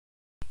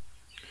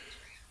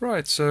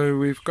Right, so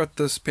we've got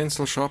this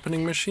pencil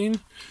sharpening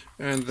machine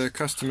and the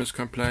customer is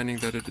complaining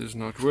that it is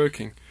not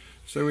working.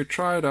 So we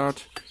try it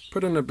out,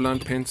 put in a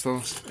blunt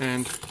pencil,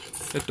 and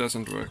it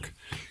doesn't work.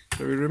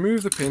 So we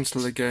remove the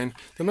pencil again.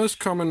 The most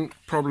common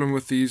problem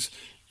with these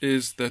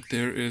is that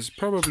there is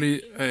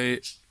probably a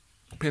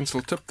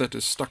pencil tip that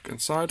is stuck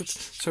inside it.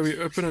 So we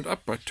open it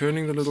up by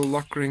turning the little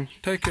lock ring,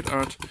 take it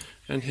out,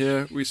 and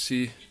here we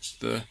see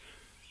the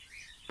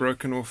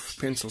broken off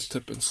pencil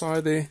tip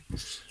inside there.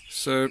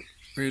 So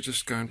we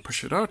just go and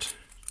push it out,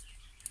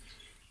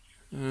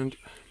 and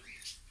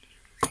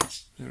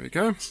there we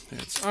go,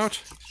 it's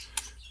out,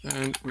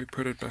 and we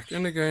put it back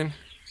in again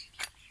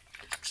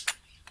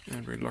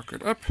and we lock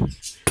it up.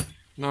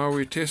 Now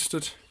we test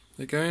it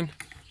again,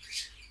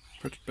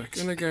 put it back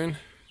in again,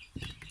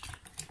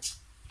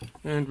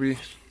 and we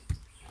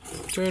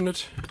turn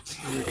it,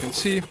 and you can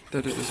see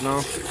that it is now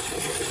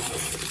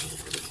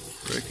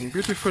working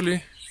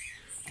beautifully.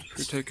 If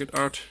we take it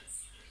out,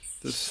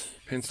 this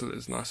pencil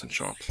is nice and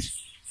sharp.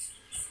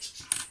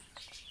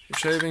 The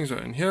shavings are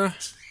in here,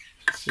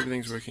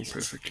 everything's working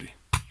perfectly.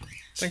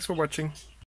 Thanks for watching.